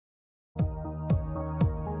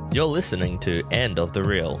You're listening to End of the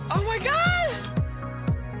Reel. Oh my god!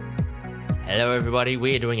 Hello everybody,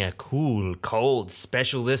 we're doing a cool, cold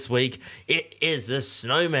special this week. It is The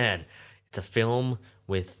Snowman. It's a film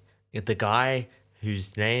with the guy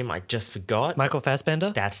whose name I just forgot. Michael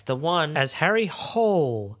Fassbender That's the one. as Harry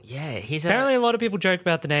Hole. Yeah, he's Apparently, a lot of people joke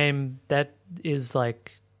about the name. That is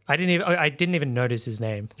like I didn't even notice his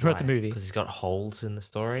name throughout the movie. because he's got holes in the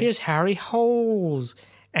story. Here's Harry Holes,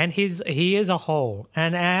 and he is a hole,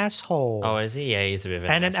 an asshole, Oh, is he? Yeah, he's a bit of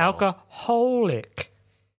and an asshole. alcoholic,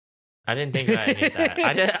 I didn't think about any of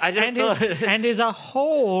that. I just thought... and is a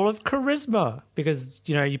hole of charisma because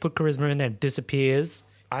you put charisma in there, it disappears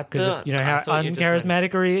because how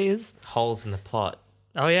uncharismatic he is. holes in the plot.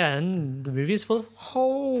 Oh yeah, and the movie is full of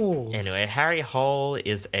holes. Anyway, Harry Hole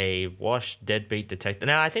is a washed deadbeat detective.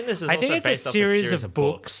 Now, I think this is also it's based a off series of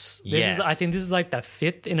books. Yes. I think this is like the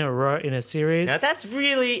fifth in a row in a series. Now, that's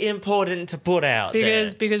really important to put out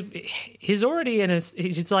Because there. he's already in a.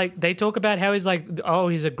 It's like they talk about how he's like, oh,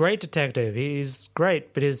 he's a great detective. He's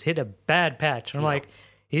great, but he's hit a bad patch. And I'm like,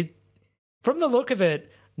 he's from the look of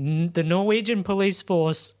it, the Norwegian police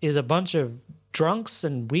force is a bunch of drunks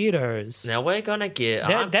and weirdos. Now, we're going to get...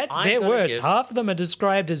 That's their words. Half of them are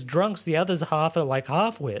described as drunks. The others half are like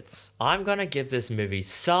half-wits. I'm going to give this movie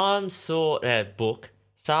some sort of book,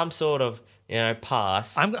 some sort of,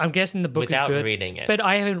 pass. I'm guessing the book Without is good. reading it. But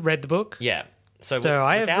I haven't read the book. Yeah.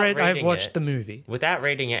 I've watched the movie. Without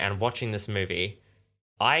reading it and watching this movie,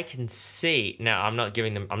 I can see... Now, I'm not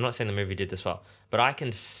saying the movie did this well, but I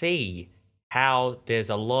can see how there's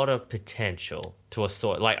a lot of potential to a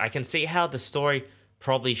story. Like, I can see how the story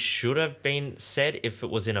probably should have been said if it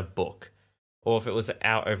was in a book or if it was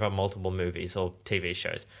out over multiple movies or TV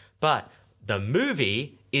shows. But the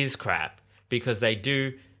movie is crap because they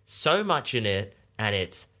do so much in it and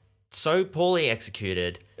it's so poorly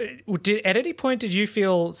executed. At any point, did you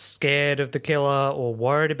feel scared of the killer or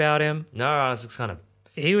worried about him? No, I was just kind of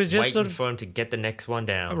He was just waiting sort of for him to get the next one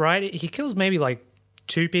down. right. He kills maybe like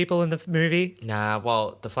 2 people in the movie. Nah,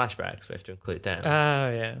 well, the flashbacks, we have to include them. Oh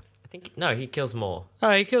yeah. I think, no, he kills more.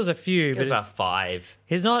 Oh, he kills a few, He kills but about 5,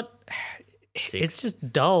 he's not. 6. It's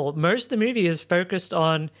just dull. Most of the movie is focused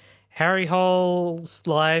on Harry Hole's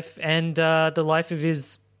life and the life of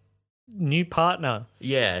his new partner.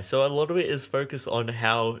 Yeah, so a lot of it is focused on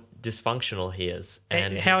how dysfunctional he is.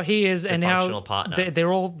 And how he is and how dysfunctional partner.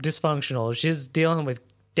 they're all dysfunctional. She's dealing with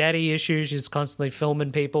daddy issues. She's constantly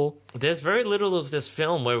filming people. There's very little of this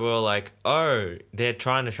film where we're like, oh, they're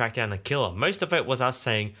trying to track down a killer. Most of it was us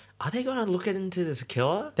saying, are they going to look into this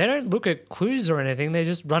killer? They don't look at clues or anything. They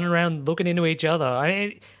just run around looking into each other. I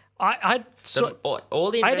mean, I'd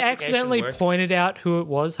accidentally pointed out who it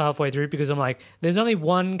was halfway through because I'm like, there's only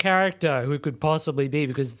one character who could possibly be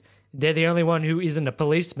because they're the only one who isn't a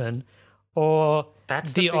policeman or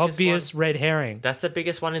That's the the biggest obvious red herring. That's the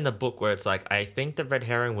biggest one in the book where it's like, I think the red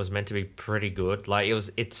herring was meant to be pretty good. Like,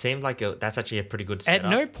 it seemed like that's actually a pretty good setup. At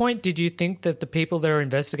no point did you think that the people they were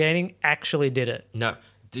investigating actually did it. No.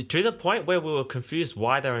 To the point where we were confused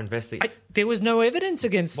why they were investigating. There was no evidence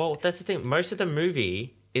against... Well, that's the thing. Most of the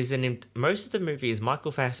movie is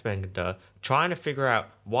Michael Fassbender trying to figure out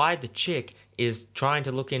why the chick is trying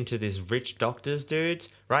to look into these rich doctors dudes,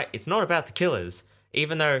 right? It's not about the killers,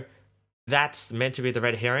 even though that's meant to be the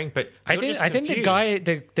red herring, but I think the guy,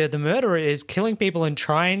 the murderer is killing people and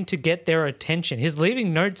trying to get their attention. He's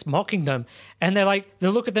leaving notes mocking them, and they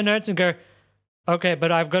look at the notes and go, okay,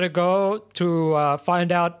 but I've got to go to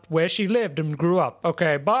find out where she lived and grew up.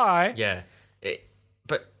 Okay, bye. Yeah.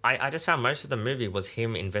 But I just found most of the movie was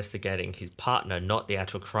him investigating his partner, not the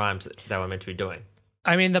actual crimes that they were meant to be doing.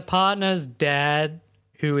 I mean, the partner's dad,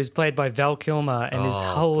 who is played by Val Kilmer and is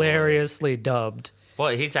hilariously dubbed. Well,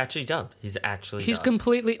 he's actually dubbed. He's dubbed.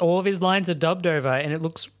 Completely, all of his lines are dubbed over, and it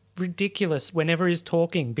looks ridiculous whenever he's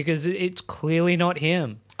talking because it's clearly not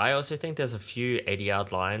him. I also think there's a few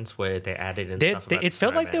 80-yard lines where they added in stuff about it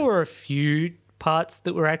felt like there were a few parts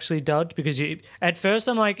that were actually dubbed because at first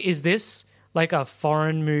I'm like, is this like a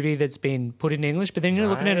foreign movie that's been put in English? But then you're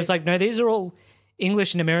looking at it, it's like, no, these are all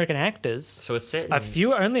English and American actors. So it's set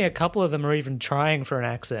in... only a couple of them are even trying for an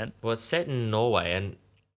accent. Well, it's set in Norway, and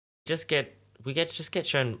we get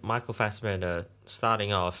shown Michael Fassbender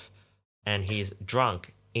starting off, and he's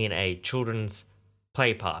drunk in a children's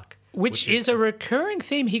play park. Which is a recurring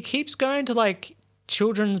theme. He keeps going to like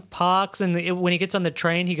children's parks, and when he gets on the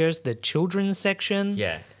train, he goes to the children's section.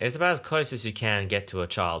 Yeah, it's about as close as you can get to a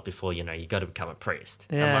child before, you got to become a priest.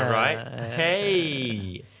 Am I right?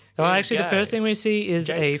 Hey! Well, actually, the first thing we see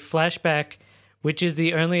is a Jakes. flashback, which is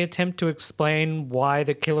the only attempt to explain why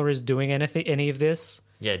the killer is doing any of this.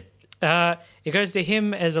 Yeah. It goes to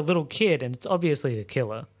him as a little kid, and it's obviously the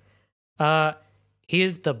killer. He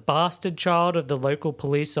is the bastard child of the local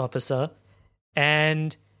police officer,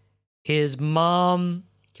 and his mom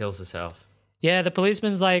kills herself. Yeah, the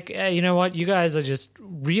policeman's like, hey, you know what? You guys are just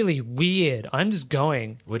really weird. I'm just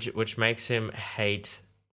going. Which makes him hate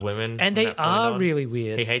women. And they are really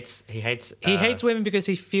weird. He hates women because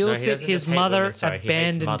he feels that his mother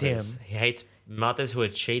abandoned him. He hates mothers who are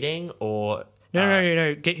cheating or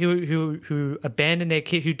no, who abandon their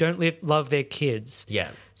kid, who don't love their kids. Yeah.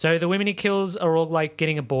 So the women he kills are all like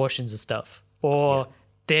getting abortions and stuff, or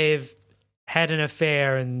they've had an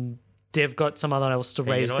affair and they've got someone else to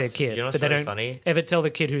raise their kid, but they don't ever tell the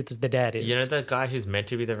kid who the dad is. You know the guy who's meant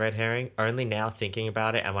to be the red herring? Only now thinking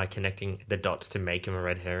about it am I connecting the dots to make him a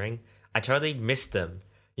red herring. I totally missed them.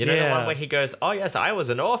 You know the one where he goes, oh yes, I was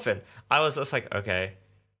an orphan. I was just like, okay.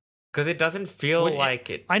 Because it doesn't feel like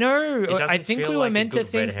it. I know. I think we were meant to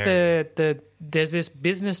think there's this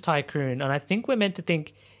business tycoon, and I think we're meant to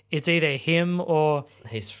think it's either him or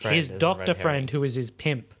his doctor friend who is his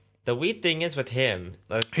pimp. The weird thing is with him...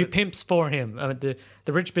 who pimps for him. The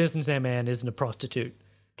rich businessman isn't a prostitute.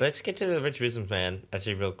 Let's get to the rich businessman,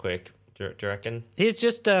 actually, real quick. Do you reckon? He's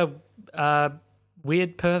just a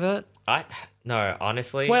weird pervert. No,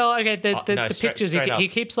 honestly... Well, okay, the pictures... He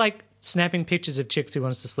keeps, like, snapping pictures of chicks he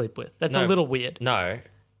wants to sleep with. That's a little weird. No,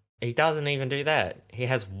 he doesn't even do that. He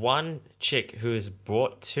has one chick who is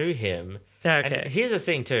brought to him. Okay. And here's the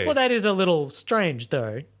thing, too. Well, that is a little strange,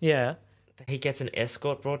 though. Yeah. He gets an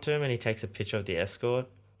escort brought to him and he takes a picture of the escort.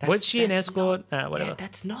 Was she an escort? Whatever. Yeah,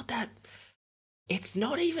 that's not that... It's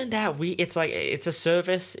not even that weird. It's like, it's a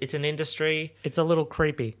service. It's an industry. It's a little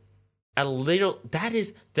creepy. A little... That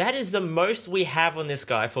is the most we have on this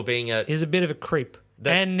guy for being a... He's a bit of a creep.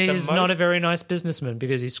 He's not a very nice businessman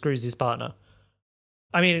because he screws his partner.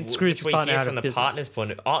 I mean, it screws his partner out of business. From the partner's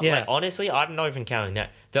point of view. Like, honestly, I'm not even counting that.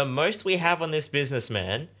 The most we have on this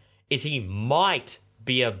businessman is he might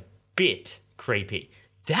be a bit creepy.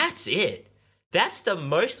 That's it. That's the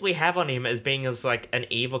most we have on him as being as like an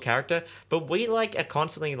evil character. But we like are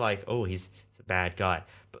constantly like, oh, he's a bad guy.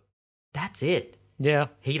 But that's it. Yeah.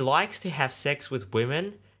 He likes to have sex with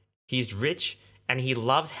women. He's rich and he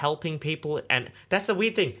loves helping people. And that's the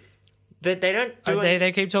weird thing. They don't do it.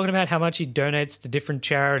 They keep talking about how much he donates to different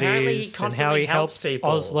charities and how he helps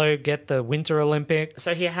Oslo get the Winter Olympics.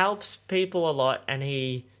 So he helps people a lot and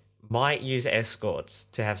he might use escorts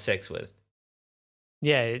to have sex with.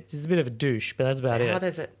 Yeah, he's a bit of a douche, but that's about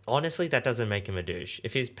it. Honestly, that doesn't make him a douche.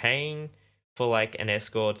 If he's paying for like an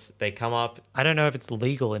escort, they come up. I don't know if it's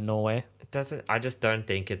legal in Norway. I just don't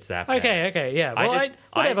think it's that bad. Okay, yeah. Well,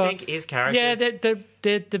 I think his characters... Yeah,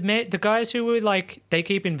 the guys who were like, they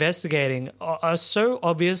keep investigating are so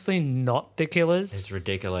obviously not the killers. It's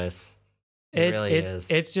ridiculous. It really is.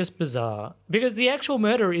 It's just bizarre. Because the actual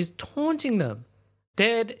murderer is taunting them.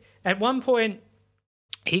 At one point,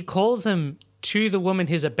 he calls them to the woman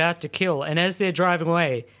he's about to kill, and as they're driving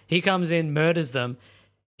away, he comes in, murders them.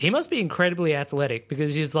 He must be incredibly athletic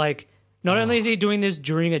because he's like... Not only is he doing this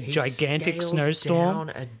during a gigantic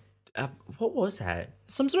snowstorm. What was that?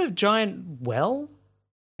 Some sort of giant well?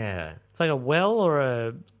 Yeah. It's like a well or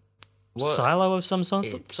a silo of some sort.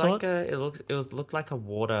 It's like it looked like a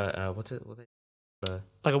water.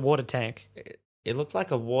 Like a water tank. It looked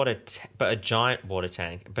like a but a giant water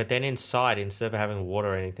tank. But then inside, instead of having water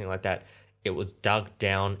or anything like that, it was dug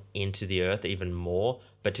down into the earth even more.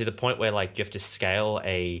 But to the point where like you have to scale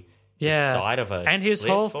the side of a and his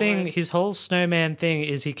whole thing, his whole snowman thing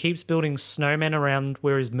is he keeps building snowmen around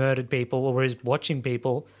where he's murdered people or where he's watching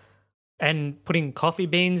people and putting coffee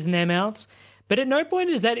beans in their mouths. But at no point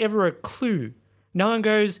is that ever a clue. No one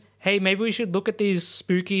goes, hey, maybe we should look at these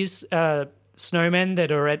spooky snowmen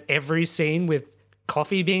that are at every scene with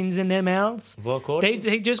coffee beans in their mouths. Well,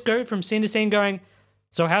 they just go from scene to scene going,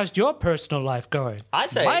 so how's your personal life going? I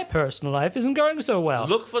say my personal life isn't going so well.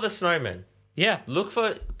 Look for the snowman. Yeah.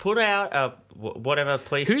 Put out a whatever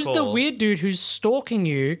police Who's call. the weird dude who's stalking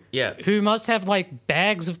you? Yeah. Who must have like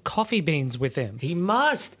bags of coffee beans with him? He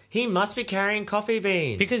must be carrying coffee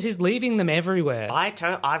beans. Because he's leaving them everywhere.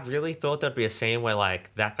 I really thought there'd be a scene where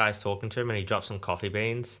like that guy's talking to him and he drops some coffee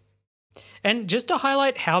beans. And just to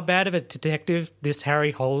highlight how bad of a detective this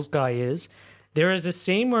Harry Holes guy is, there is a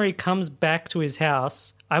scene where he comes back to his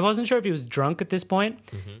house. I wasn't sure if he was drunk at this point.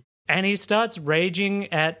 Mm-hmm. And he starts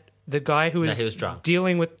raging at the guy who is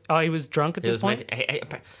dealing with... Oh, he was drunk at this point?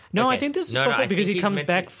 No, I think this is before because he comes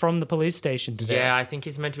back from the police station today. Yeah, I think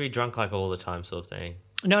he's meant to be drunk like all the time sort of thing.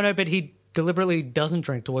 No, but he deliberately doesn't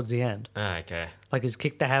drink towards the end. Ah, okay. Like he's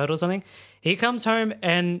kicked the habit or something. He comes home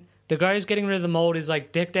and the guy who's getting rid of the mold is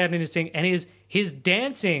like decked out in his thing and he's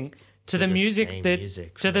dancing to the music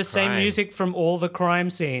same music from all the crime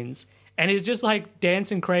scenes. and he's just like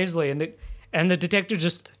dancing crazily, and the detective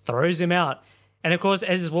just throws him out. And of course,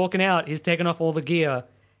 as he's walking out, he's taking off all the gear,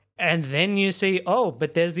 and then you see, oh,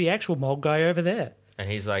 but there's the actual mold guy over there. And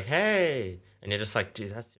he's like, hey, and you're just like,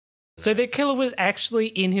 geez, that's... So the killer was actually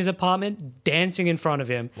in his apartment dancing in front of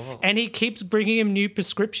him. Whoa. And he keeps bringing him new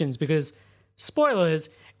prescriptions because, spoilers,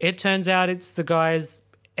 it turns out it's the guy's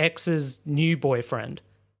ex's new boyfriend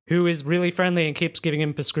who is really friendly and keeps giving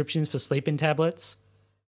him prescriptions for sleeping tablets.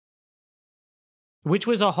 Which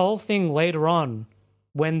was a whole thing later on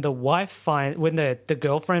when the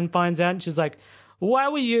girlfriend finds out and she's like, why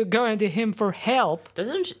were you going to him for help?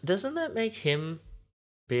 Doesn't that make him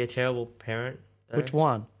be a terrible parent, though? Which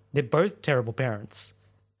one? They're both terrible parents.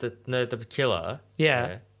 The killer.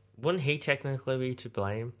 Yeah. Wouldn't he technically be to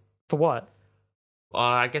blame? For what? Well,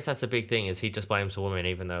 I guess that's the big thing is he just blames the woman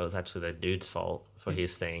even though it was actually the dude's fault for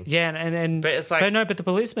his thing. Yeah, and but it's like... But the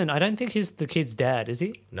policeman, I don't think he's the kid's dad, is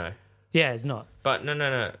he? No. Yeah, he's not. But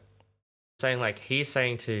no. Saying like, he's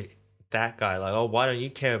saying to that guy like, oh, why don't you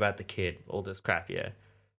care about the kid? All this crap, yeah.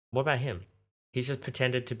 What about him? He's just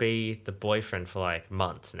pretended to be the boyfriend for like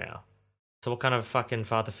months now. So what kind of fucking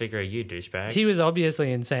father figure are you, douchebag? He was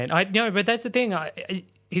obviously insane. I know, but that's the thing.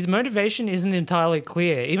 His motivation isn't entirely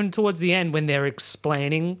clear, even towards the end when they're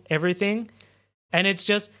explaining everything. And it's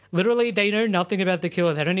just, literally, they know nothing about the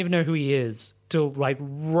killer. They don't even know who he is till, like,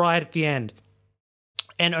 right at the end.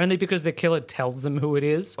 And only because the killer tells them who it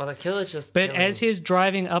is. Well, the killer just... But as he's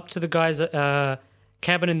driving up to the guy's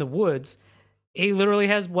cabin in the woods, he literally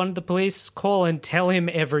has one of the police call and tell him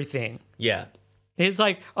everything. Yeah. It's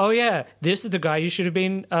like, oh yeah, this is the guy you should have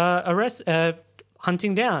been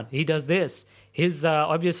hunting down. He does this. He's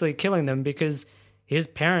obviously killing them because his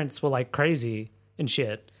parents were like crazy and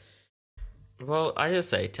shit. Well, I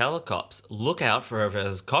just say, tell the cops, look out for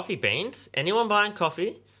whoever's coffee beans, anyone buying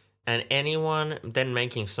coffee, and anyone then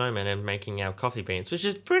making snowmen and making our coffee beans, which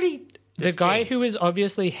is pretty distinct. The guy who is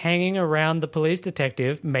obviously hanging around the police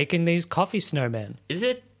detective making these coffee snowmen. Is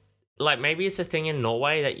it? Like, maybe it's a thing in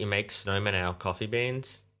Norway that you make snowmen out of coffee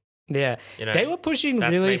beans. Yeah. You know, they were pushing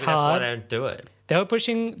really hard. That's why they don't do it. They were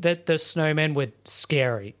pushing that the snowmen were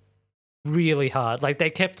scary really hard. Like, they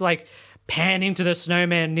kept, like, panning to the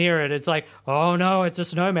snowman near it. It's like, oh, no, it's a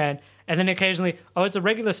snowman. And then occasionally, oh, it's a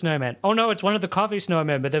regular snowman. Oh, no, it's one of the coffee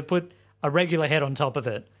snowmen, but they've put a regular head on top of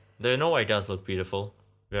it. The Norway does look beautiful.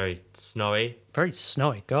 Very snowy. Very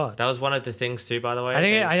snowy, God. That was one of the things, too, by the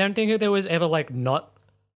way. I don't think there was ever, like, not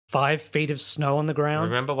 5 feet of snow on the ground.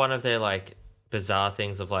 Remember one of their like bizarre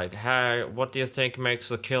things of like, hey, what do you think makes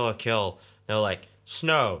the killer kill? They're like,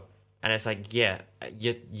 snow. And it's like, yeah,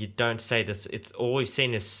 you don't say this. It's all we've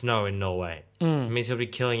seen is snow in Norway. It means he'll be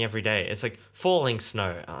killing every day. It's like falling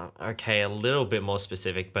snow. Okay, a little bit more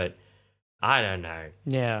specific, but I don't know.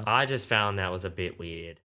 Yeah. I just found that was a bit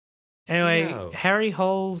weird. Anyway, Snow. Harry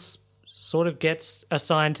Holes sort of gets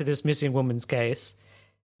assigned to this missing woman's case.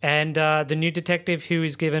 And the new detective who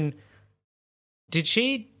is given... Did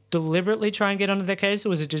she deliberately try and get onto the case, or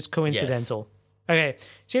was it just coincidental? Yes. Okay,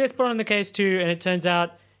 she gets put on the case too, and it turns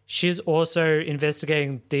out she's also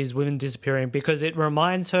investigating these women disappearing because it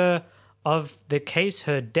reminds her of the case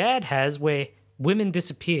her dad has where women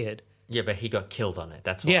disappeared. Yeah, but he got killed on it.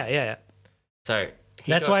 That's why. Yeah. So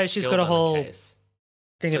that's why she's got a whole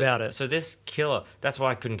thing about it. So this killer... That's why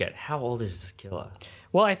I couldn't get... How old is this killer?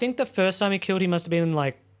 Well, I think the first time he killed, he must have been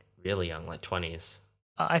like... Really young, like 20s.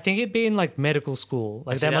 I think he'd be in like medical school.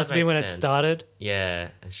 Like that must be when it started. Yeah,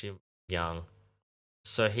 and she was young.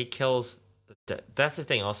 So he kills... That's the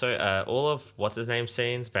thing. Also, all of what's his name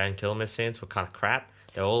scenes, Van Kilmer's scenes were kind of crap.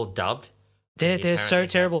 They're all dubbed. They're so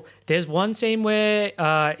terrible. There's one scene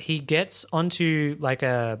where he gets onto like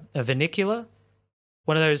a vernacular,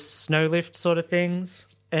 one of those snow lift sort of things,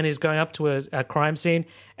 and he's going up to a crime scene,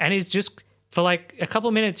 and he's just... For like a couple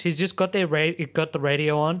of minutes, he's just got the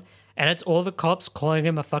radio on, and it's all the cops calling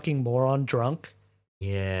him a fucking moron drunk.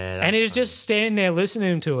 Yeah. And he's just standing there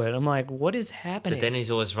listening to it. I'm like, what is happening? But then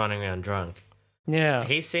he's always running around drunk. Yeah.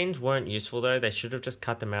 His scenes weren't useful, though. They should have just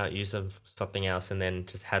cut them out, used them for something else, and then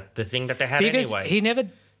just had the thing that they had because anyway. He never...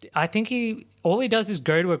 I think all he does is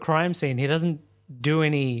go to a crime scene. He doesn't do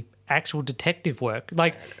any actual detective work.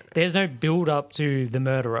 Like, there's no build-up to the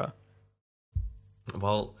murderer.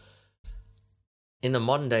 Well... In the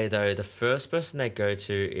modern day, though, the first person they go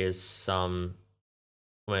to is some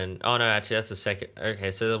woman. Oh, no, actually, that's the second.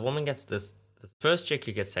 Okay, so the woman gets this. The first chick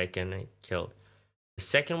who gets taken and killed. The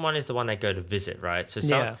second one is the one they go to visit, right?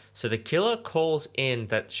 So the killer calls in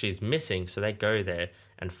that she's missing, so they go there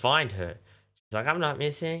and find her. She's like, I'm not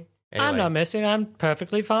missing. Anyway, I'm not missing. I'm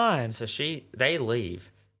perfectly fine. So they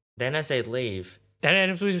leave. Then as they leave,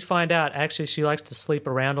 And as we find out, actually, she likes to sleep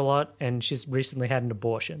around a lot, and she's recently had an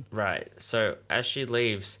abortion. Right. So as she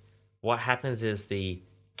leaves, what happens is the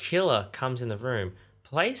killer comes in the room,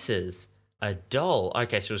 places a doll.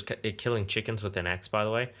 Okay, she was killing chickens with an axe, by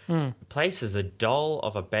the way. Places a doll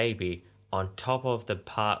of a baby on top of the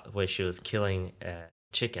part where she was killing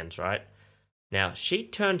chickens, right? Now, she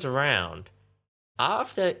turns around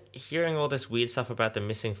after hearing all this weird stuff about the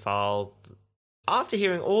missing file, after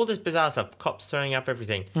hearing all this bizarre stuff, cops turning up,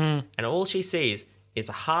 everything, and all she sees is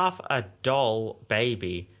half a doll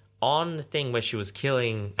baby on the thing where she was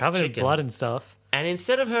killing covered chickens. in blood and stuff. And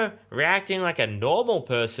instead of her reacting like a normal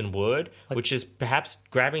person would, which is perhaps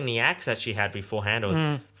grabbing the axe that she had beforehand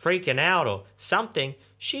or freaking out or something,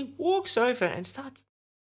 she walks over and starts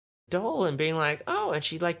doll and being like, oh, and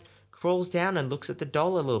she like crawls down and looks at the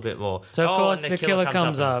doll a little bit more. So of course the killer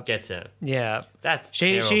comes up, gets her. Yeah, that's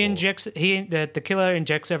terrible. She injects the killer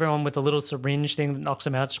injects everyone with a little syringe thing that knocks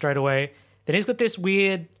them out straight away. Then he's got this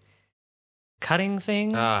weird cutting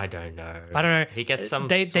thing. I don't know. He gets some.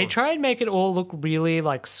 They try and make it all look really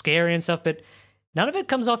like scary and stuff, but none of it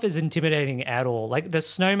comes off as intimidating at all. Like the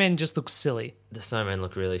snowmen just look silly. The snowmen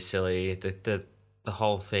look really silly. The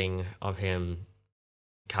whole thing of him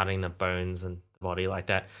cutting the bones and the body like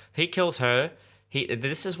that. He kills her.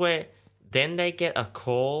 This is where then they get a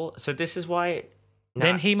call. So this is why.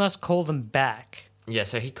 Then he must call them back. Yeah.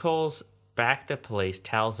 So he calls back the police,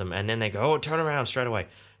 tells them, and then they go, "Oh, turn around straight away."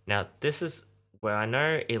 Now this is where I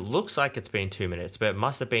know it looks like it's been 2 minutes, but it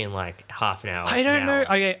must have been like half an hour. I don't know.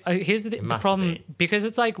 Okay, here's the problem. Because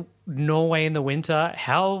it's like Norway in the winter,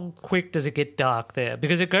 how quick does it get dark there?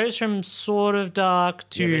 Because it goes from sort of dark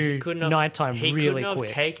to nighttime really quick. He couldn't have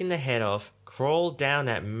taken the head off, crawled down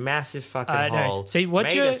that massive fucking hole,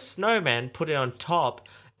 made a snowman, put it on top,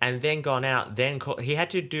 and then gone out. He had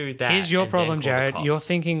to do that. Here's your problem, Jared. You're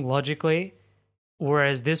thinking logically.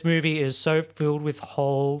 Whereas this movie is so filled with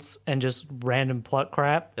holes and just random plot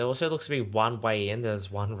crap. It also looks to be one way in.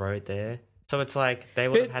 There's one road there. So it's like they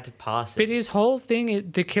would have had to pass it. But his whole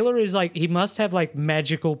thing, the killer is like, he must have like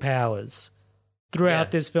magical powers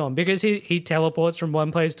throughout this film. Because he teleports from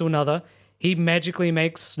one place to another. He magically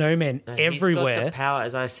makes snowmen everywhere. He's got the power,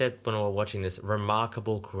 as I said when we were watching this,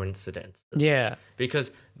 remarkable coincidence. Yeah.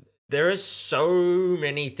 Because there are so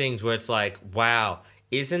many things where it's like, wow,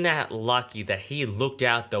 isn't that lucky that he looked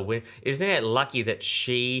out the window? Isn't it lucky that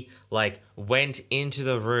she like went into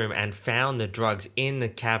the room and found the drugs in the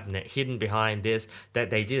cabinet hidden behind this, that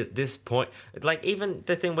they did at this point? Like even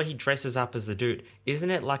the thing where he dresses up as the dude,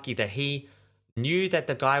 isn't it lucky that he knew that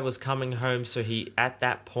the guy was coming home, so he at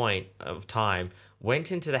that point of time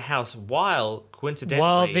went into the house while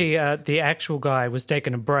the actual guy was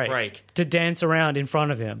taking a break to dance around in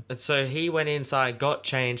front of him. And so he went inside, got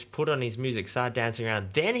changed, put on his music, started dancing around.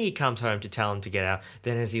 Then he comes home to tell him to get out.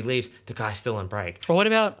 Then as he leaves, the guy's still on break. But what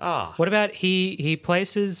about he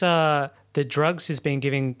places the drugs he's been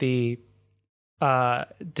giving the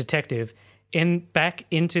detective back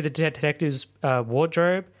into the detective's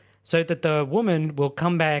wardrobe so that the woman will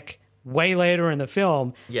come back way later in the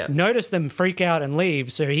film, notice them, freak out and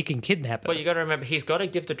leave so he can kidnap her. Well, you got to remember, he's got to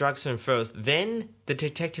give the drugs to him first, then the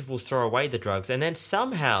detective will throw away the drugs, and then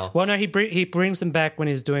somehow... Well, no, he brings them back when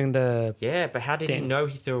he's doing the... Yeah, but how did he know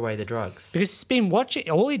he threw away the drugs? Because he's been watching...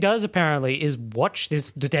 All he does, apparently, is watch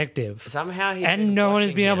this detective. Somehow he's and no one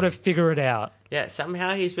has been able to figure it out. Yeah,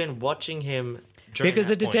 somehow he's been watching him... Because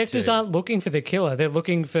the detectives aren't looking for the killer. They're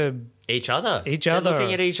looking for... Each other. They're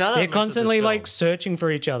looking at each other. They're constantly like searching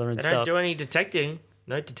for each other and they stuff. They don't do any detecting.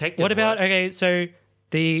 No detective What about... work. Okay, so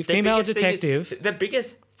the female detective... The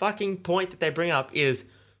biggest fucking point that they bring up is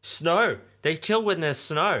snow. They kill when there's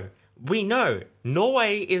snow. We know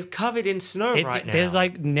Norway is covered in snow right now. There's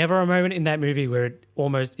like never a moment in that movie where it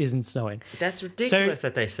almost isn't snowing. That's ridiculous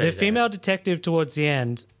that they say that. The female detective towards the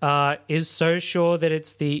end is so sure that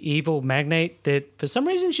it's the evil magnate that for some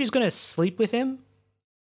reason she's going to sleep with him.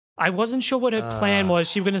 I wasn't sure what her plan was.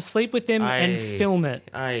 She was going to sleep with him and film it.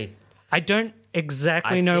 I don't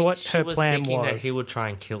exactly know what her plan was. She was thinking that he would try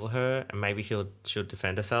and kill her and maybe she'll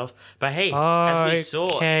defend herself. But hey, as we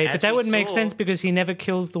saw... Okay, but that wouldn't make sense because he never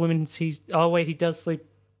kills the women. Oh, wait, he does sleep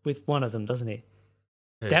with one of them, doesn't he?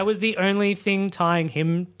 Who? That was the only thing tying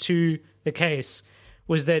him to the case,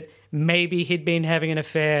 was that maybe he'd been having an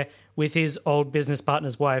affair with his old business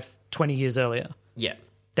partner's wife 20 years earlier. Yeah.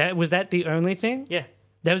 Was that the only thing? Yeah.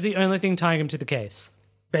 That was the only thing tying him to the case,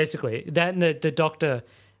 basically. That and the doctor...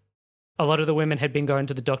 A lot of the women had been going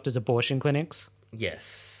to the doctor's abortion clinics.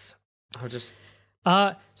 Yes.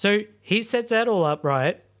 So he sets that all up,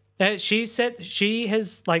 right? She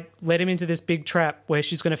has like led him into this big trap where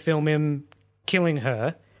she's going to film him killing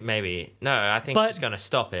her. Maybe. No, I think she's going to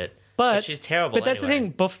stop it. But she's terrible. But that's anyway.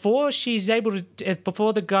 the thing.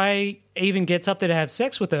 Before the guy even gets up there to have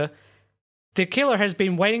sex with her, the killer has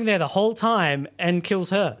been waiting there the whole time and kills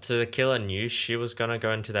her. So the killer knew she was going to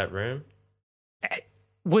go into that room?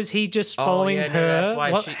 Was he just following her? No, that's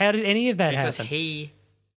why how did any of that happen? Because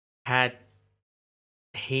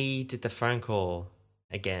he did the phone call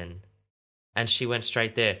again. And she went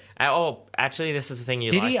straight there. Oh, actually, this is the thing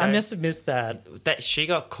you like. Did he? I must have missed that. That she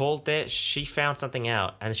got called there. She found something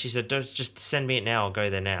out, and she said, "Just send me it now. I'll go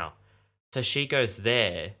there now." So she goes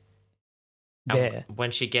there. There.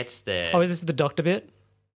 When she gets there. Oh, is this the doctor bit?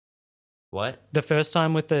 What? The first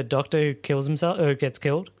time with the doctor who kills himself or gets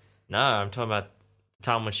killed? No, I'm talking about the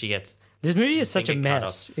time when she gets. This movie is such a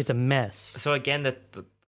mess. It's a mess. So again, the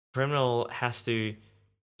criminal has to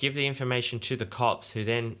give the information to the cops, who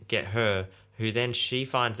then get her. Who then she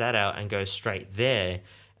finds that out and goes straight there.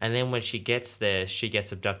 And then when she gets there, she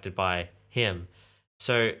gets abducted by him.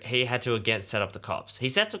 So he had to again set up the cops. He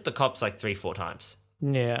sets up the cops like 3-4 times.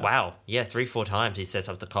 Yeah. Wow. Yeah, 3-4 times he sets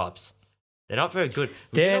up the cops. They're not very good.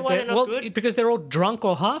 They're not good? Because they're all drunk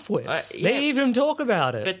or half-wits. Yeah. They even talk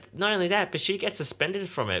about it. But not only that, but she gets suspended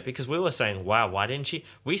from it because we were saying, wow, why didn't she?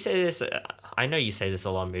 We say this, I know you say this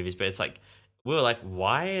a lot in movies, but it's like, we were like,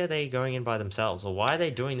 why are they going in by themselves? Or why are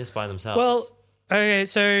they doing this by themselves? Well, okay,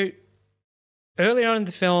 so earlier on in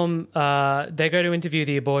the film, they go to interview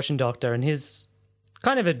the abortion doctor, and he's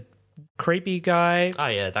kind of a creepy guy. Oh,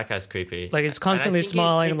 yeah, that guy's creepy. Like, he's constantly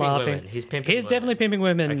smiling and laughing. Women. He's pimping women. Definitely pimping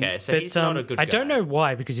women. Okay, so he's not a good guy. I don't know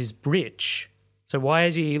why, because he's rich. So why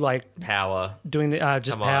is he, like... Power. Doing the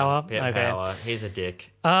just Come power? On, okay. Power. He's a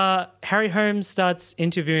dick. Harry Holmes starts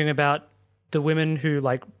interviewing about the women who,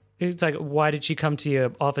 like... It's like, why did she come to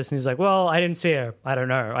your office? And he's like, well, I didn't see her. I don't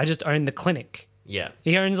know. I just own the clinic. Yeah.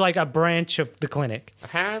 He owns like a branch of the clinic.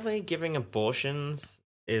 Apparently giving abortions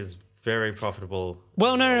is very profitable.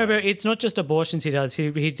 Well, no, but it's not just abortions he does.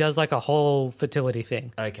 He does like a whole fertility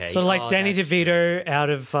thing. Okay. So like Danny DeVito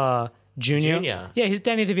out of Junior. Yeah, he's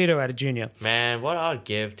Danny DeVito out of Junior. Man, what I'd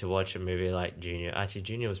give to watch a movie like Junior. Actually,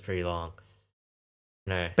 Junior was pretty long.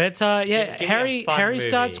 No. But yeah, Harry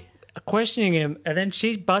starts questioning him, and then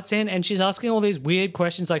she butts in and she's asking all these weird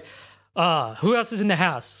questions like, who else is in the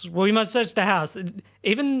house? Well, we must search the house.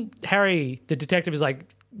 Even Harry, the detective, is like,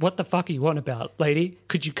 what the fuck are you on about, lady?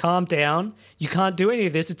 Could you calm down? You can't do any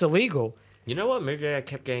of this. It's illegal. You know what movie I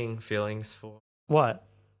kept getting feelings for? What?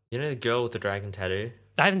 You know the girl with the dragon tattoo?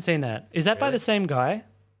 I haven't seen that. Is that by the same guy?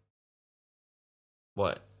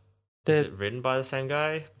 What? Is it written by the same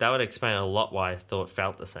guy? That would explain a lot why I thought it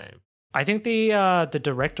felt the same. I think the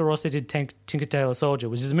director also did Tinker Tailor Soldier,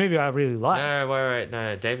 which is a movie I really like. No, wait,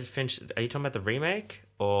 no. David Finch. Are you talking about the remake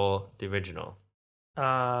or the original?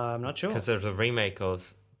 I'm not sure. Because there's a remake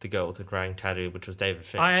of The Girl with the Dragon Tattoo, which was David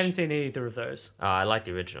Finch. I haven't seen either of those. I like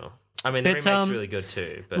the original. I mean, the remake's really good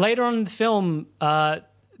too. But later on in the film,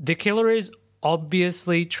 the killer is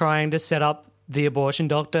obviously trying to set up the abortion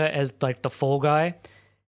doctor as like the fall guy.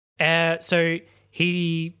 So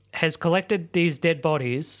he has collected these dead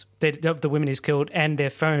bodies of the women he's killed and their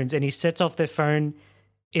phones, and he sets off their phone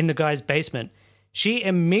in the guy's basement. She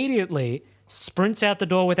immediately sprints out the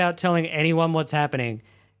door without telling anyone what's happening,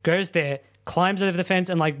 goes there, climbs over the fence,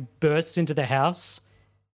 and like bursts into the house.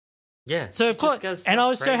 Yeah. So of course, and I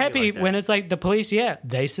was so happy when it's like the police,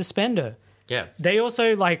 they suspend her. Yeah. They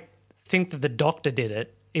also like think that the doctor did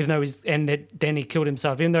it, even though then he killed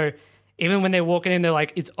himself, even when they're walking in, they're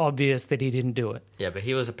like, it's obvious that he didn't do it. Yeah, but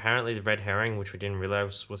he was apparently the red herring, which we didn't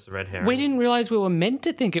realize was the red herring. We didn't realize we were meant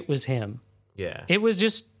to think it was him. Yeah. It was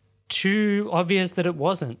just too obvious that it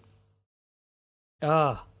wasn't.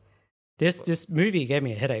 This movie gave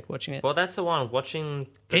me a headache watching it. Well, that's the one, watching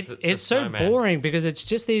it's so boring because it's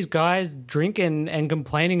just these guys drinking and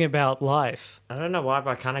complaining about life. I don't know why,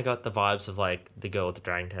 but I kind of got the vibes of like The Girl with the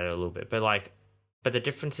Dragon Tattoo a little bit. But the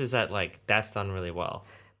difference is that like that's done really well.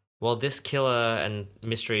 Well, this killer and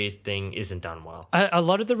mystery thing isn't done well. A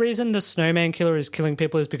lot of the reason the snowman killer is killing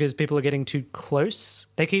people is because people are getting too close.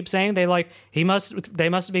 They keep saying they must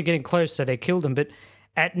have been getting close, so they killed him. But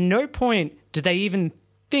at no point do they even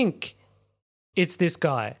think it's this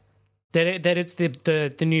guy, that it's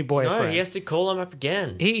the new boyfriend. No, he has to call him up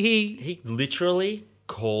again. He literally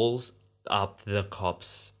calls up the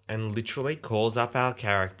cops and literally calls up our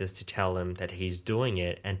characters to tell them that he's doing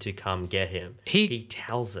it and to come get him. He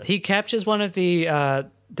tells us. He captures one of the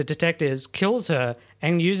detectives, kills her,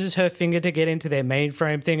 and uses her finger to get into their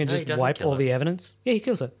mainframe thing and just wipe all the evidence. Yeah, he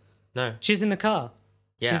kills her. No. She's in the car.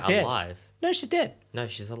 Yeah, she's dead. Alive. No, she's dead. No,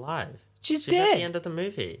 she's alive. She's dead. At the end of the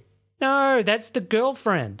movie. No, that's the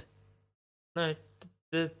girlfriend. No,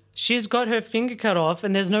 the she's got her finger cut off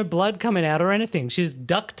and there's no blood coming out or anything. She's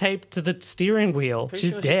duct taped to the steering wheel.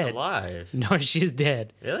 She's dead. She's alive. No, she's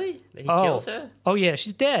dead. Really? He kills her? Oh, yeah,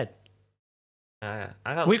 she's dead.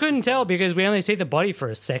 We couldn't tell because we only see the body for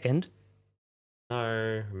a second.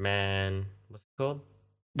 Snowman. What's it called?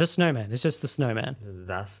 The Snowman. It's just the Snowman.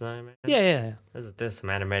 The Snowman? Yeah. There's some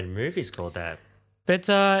animated movies called that. But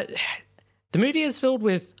the movie is filled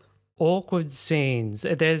with awkward scenes.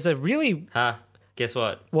 There's a really... Guess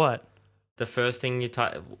what? What? The first thing you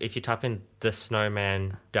type... If you type in The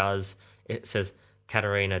Snowman does, it says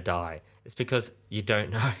Katarina die. It's because you don't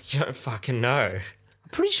know. You don't fucking know.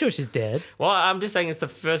 Pretty sure she's dead. Well, I'm just saying it's the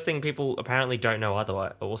first thing people apparently don't know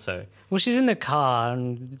otherwise also. Well, she's in the car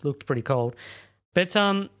and looked pretty cold. But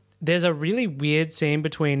there's a really weird scene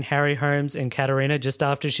between Harry Holmes and Katarina just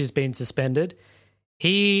after she's been suspended.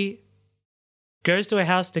 He goes to a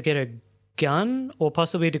house to get a gun or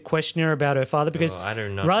possibly to question her about her father because I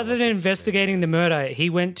don't know rather than investigating the murder, he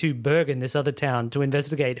went to Bergen, this other town, to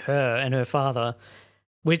investigate her and her father,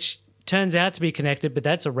 which turns out to be connected, but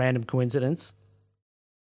that's a random coincidence.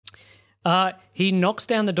 He knocks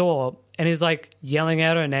down the door and is like yelling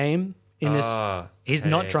out her name in this. He's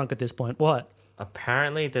not drunk at this point. What?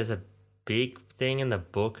 Apparently, there's a big thing in the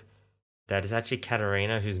book that is actually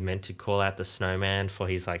Katarina who's meant to call out the Snowman for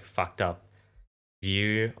his like fucked up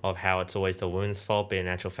view of how it's always the woman's fault, but in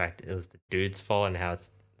actual fact, it was the dude's fault and how it's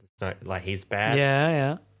like he's bad.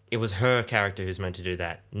 Yeah. It was her character who's meant to do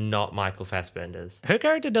that, not Michael Fassbender's. Her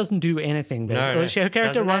character doesn't do anything, basically. No. Her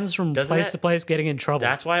character runs from place to place getting in trouble.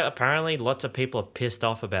 That's why apparently lots of people are pissed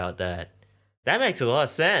off about that. That makes a lot of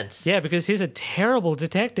sense. Yeah, because he's a terrible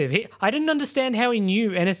detective. I didn't understand how he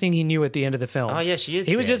knew anything he knew at the end of the film. Oh, yeah, she is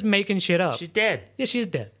He was just making shit up. She's dead. Yeah, she's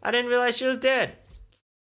dead. I didn't realize she was dead.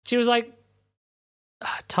 She was like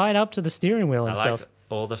tied up to the steering wheel and stuff. Like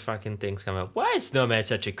all the fucking things come up. Why is Snowman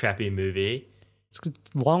such a crappy movie? It's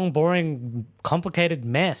a long, boring, complicated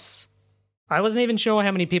mess. I wasn't even sure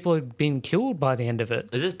how many people had been killed by the end of it.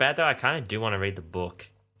 Is this bad, though? I kind of do want to read the book.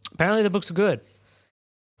 Apparently the books are good.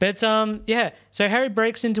 But, yeah, so Harry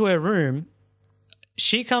breaks into her room.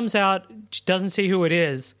 She comes out, she doesn't see who it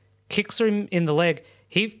is, kicks her in the leg.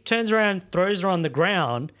 He turns around, throws her on the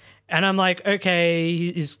ground, and I'm like,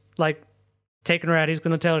 okay, he's, like, taking her out. He's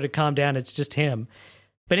going to tell her to calm down. It's just him.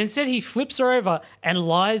 But instead, he flips her over and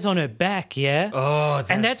lies on her back, yeah? Oh,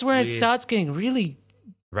 and that's where it starts getting really...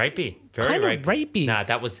 rapey. Very kind of rapey. Nah,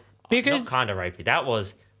 that was not kind of rapey. That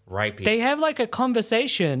was rapey. They have, like, a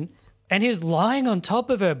conversation, and he's lying on top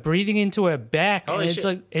of her, breathing into her back. Holy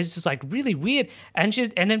and it's just, like, really weird. And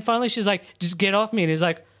then finally she's like, just get off me. And he's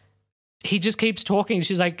like... He just keeps talking.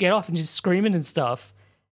 She's like, get off, and she's screaming and stuff.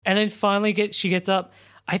 And then finally she gets up...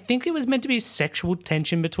 I think it was meant to be sexual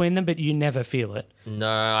tension between them, but you never feel it. No,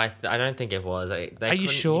 I don't think it was. Are you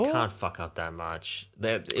sure? You can't fuck up that much.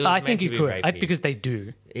 I think you could, because they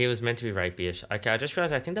do. It was meant to be rapey-ish. Okay, I just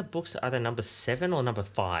realized I think the book's either number 7 or number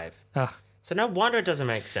 5. So no wonder it doesn't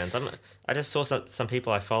make sense. I just saw some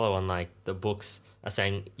people I follow on like the books are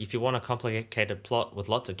saying, if you want a complicated plot with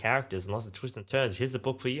lots of characters and lots of twists and turns, here's the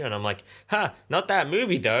book for you. And I'm like, not that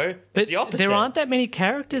movie though. But it's the opposite. There aren't that many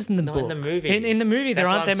characters in the book. In the movie. In the movie, there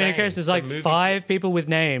aren't that many characters. There's like 5 people with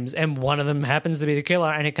names, and one of them happens to be the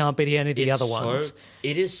killer, and it can't be any of the other ones.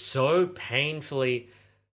 It is so painfully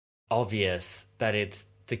obvious that it's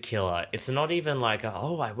the killer. It's not even like,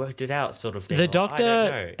 I worked it out sort of thing. The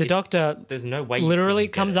doctor, there's no way literally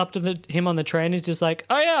comes up to him on the train. He's just like,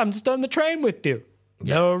 oh yeah, I'm just on the train with you.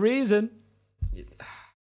 Yeah. No reason.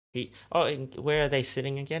 Where are they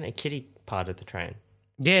sitting again? A kiddie part of the train.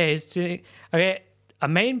 Yeah, he's sitting. Okay, a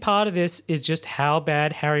main part of this is just how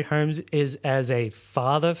bad Harry Holmes is as a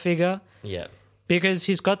father figure. Yeah. Because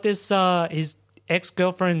he's got this, his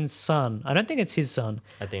ex-girlfriend's son. I don't think it's his son.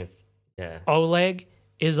 I think it's, yeah. Oleg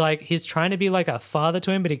is like, he's trying to be like a father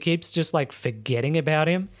to him, but he keeps just like forgetting about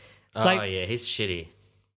him. It's yeah, he's shitty.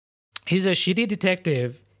 He's a shitty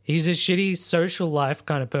detective. He's a shitty social life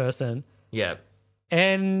kind of person. Yeah.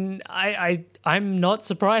 And I'm not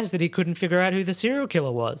surprised that he couldn't figure out who the serial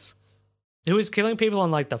killer was. Who was killing people on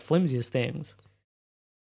like the flimsiest things.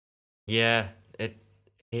 Yeah.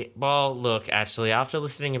 Well, look, actually, after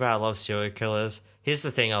listening about a lot of serial killers, here's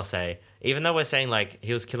the thing I'll say. Even though we're saying like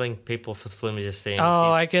he was killing people for the flimsiest things,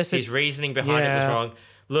 I guess his reasoning behind it was wrong.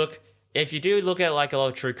 Look, if you do look at like a lot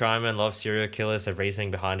of true crime and a lot of serial killers, the reasoning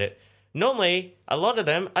behind it, normally, a lot of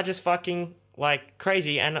them are just fucking, like,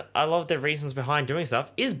 crazy, and a lot of the reasons behind doing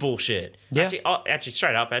stuff is bullshit. Yeah. Actually,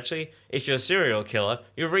 straight up, if you're a serial killer,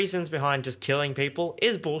 your reasons behind just killing people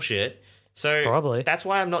is bullshit. So probably. That's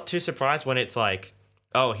why I'm not too surprised when it's, like,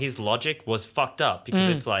 Oh, his logic was fucked up because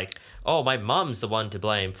it's like, oh, my mum's the one to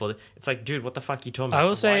blame for it's like, dude, what the fuck are you talking about? I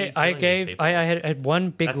will say I had one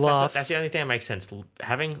big laugh. That's the only thing that makes sense.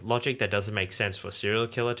 Having logic that doesn't make sense for a serial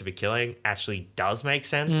killer to be killing actually does make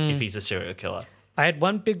sense if he's a serial killer. I had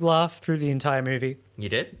one big laugh through the entire movie. You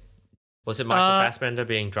did? Was it Michael Fassbender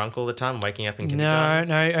being drunk all the time, waking up in kindergartens?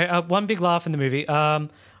 No. One big laugh in the movie.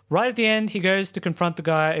 Right at the end, he goes to confront the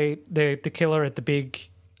guy, the killer at the big,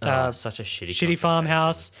 such a shitty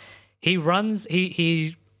farmhouse. He runs.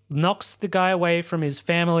 He knocks the guy away from his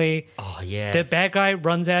family. Oh yeah. The bad guy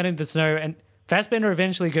runs out into the snow, and Fassbender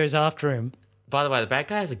eventually goes after him. By the way, the bad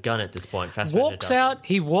guy has a gun at this point. Fassbender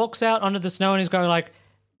He walks out onto the snow, and he's going like,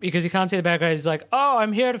 because he can't see the bad guy, he's like, "Oh,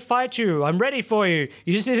 I'm here to fight you. I'm ready for you."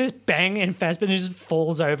 You just see this bang, and Fassbender just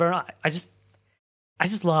falls over. I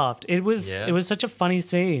just laughed. It was such a funny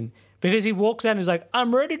scene because he walks out and he's like,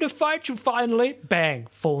 "I'm ready to fight you." Finally, bang,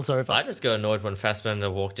 falls over. I just got annoyed when Fassbender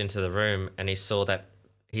walked into the room and he saw that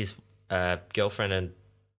his girlfriend and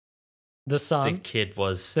the son,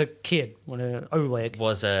 Oleg,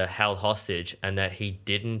 was held hostage, and that he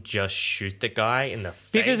didn't just shoot the guy in the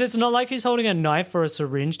face. Because it's not like he's holding a knife or a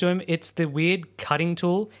syringe to him. It's the weird cutting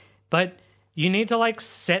tool, but you need to like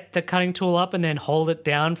set the cutting tool up and then hold it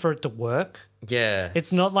down for it to work. Yeah.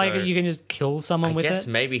 It's not like you can just kill someone with it. I guess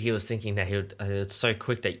maybe he was thinking that it's so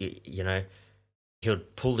quick that he'll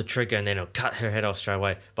pull the trigger and then he'll cut her head off straight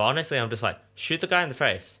away. But honestly, I'm just like, shoot the guy in the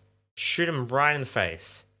face. Shoot him right in the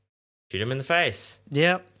face. Shoot him in the face.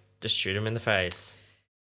 Yep. Just shoot him in the face.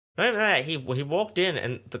 Not even that. He walked in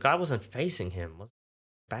and the guy wasn't facing him. It was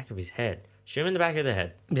the back of his head. Shoot him in the back of the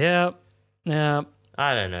head. Yeah. Yeah.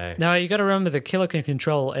 I don't know. No, you got to remember the killer can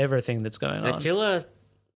control everything that's going on. The killer...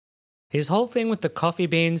 His whole thing with the coffee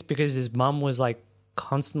beans, because his mum was like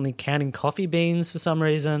constantly counting coffee beans for some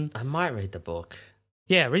reason. I might read the book.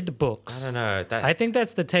 Yeah, read the books. I don't know. I think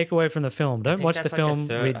that's the takeaway from the film. Don't watch the film,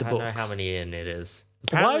 read the books. I don't know how many in it is.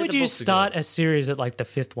 Apparently why would you start a series at like the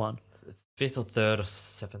fifth one? It's fifth or third or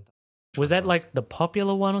seventh. Was that like the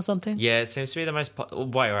popular one or something? Yeah, it seems to be the most...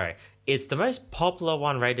 Wait. It's the most popular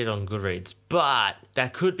one rated on Goodreads, but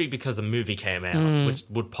that could be because the movie came out, which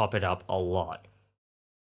would pop it up a lot.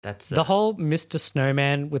 That's the whole Mr.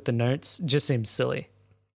 Snowman with the notes just seems silly.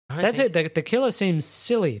 That's it. The killer seems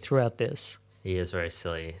silly throughout this. He is very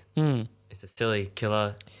silly. It's a silly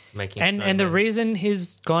killer making and the reason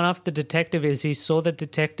he's gone after the detective is he saw the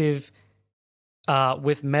detective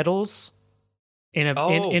with medals in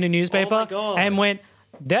a newspaper and went,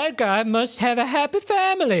 "That guy must have a happy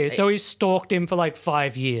family." So he stalked him for like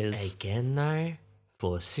 5 years. Again, though,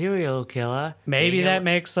 for a serial killer, maybe that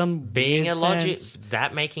makes some sense.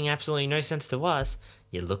 That making absolutely no sense to us.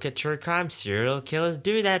 You look at true crime, serial killers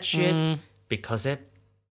do that shit because they're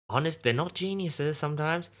honest. They're not geniuses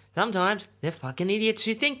sometimes. Sometimes they're fucking idiots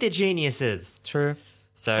who think they're geniuses. True.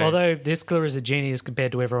 So, although this killer is a genius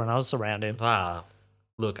compared to everyone else around him. Wow.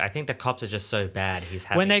 Look, I think the cops are just so bad.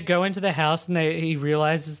 When they go into the house and he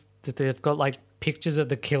realizes that they've got like pictures of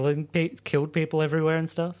the killed people everywhere and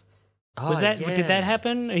stuff. Oh, did that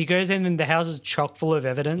happen? He goes in and the house is chock full of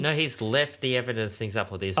evidence? No, he's left the evidence things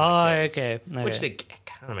up with these okay. Which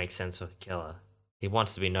kind of makes sense for a killer. He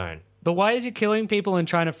wants to be known. But why is he killing people and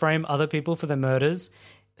trying to frame other people for the murders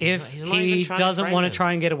if he doesn't want to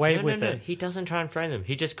try and get away with it? He doesn't try and frame them.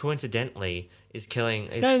 He just coincidentally is killing...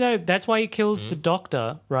 No, that's why he kills the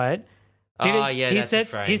doctor, right? Because he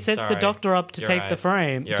sets the doctor up to take the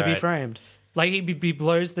frame, to be framed. Like he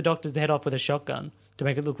blows the doctor's head off with a shotgun to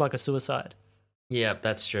make it look like a suicide. Yeah,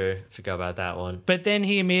 that's true. Forgot about that one. But then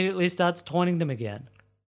he immediately starts taunting them again.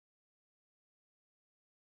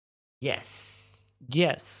 Yes.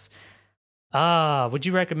 Would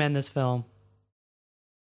you recommend this film?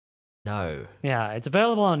 No. Yeah, it's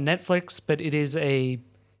available on Netflix, but it is a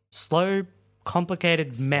slow,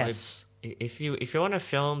 complicated mess. If you want a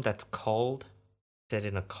film that's cold, set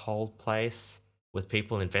in a cold place with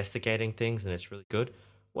people investigating things and it's really good,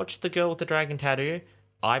 watch The Girl with the Dragon Tattoo.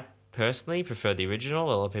 I personally prefer the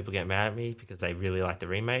original. A lot of people get mad at me because they really like the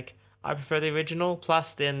remake. I prefer the original.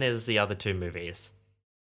 Plus, then there's the other two movies.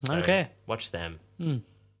 So okay. Watch them.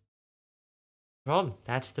 Rob,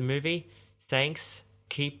 that's the movie. Thanks.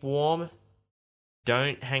 Keep warm.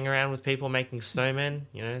 Don't hang around with people making snowmen.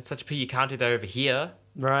 You know, you can't do that over here.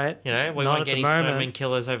 Right. You know, we won't get any snowman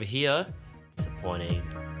killers over here. Disappointing.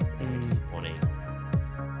 Disappointing.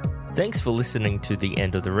 Thanks for listening to The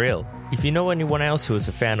End of the Reel. If you know anyone else who is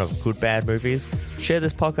a fan of good bad movies, share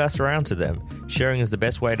this podcast around to them. Sharing is the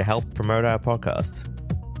best way to help promote our podcast.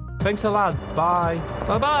 Thanks a lot. Bye.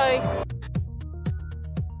 Bye-bye.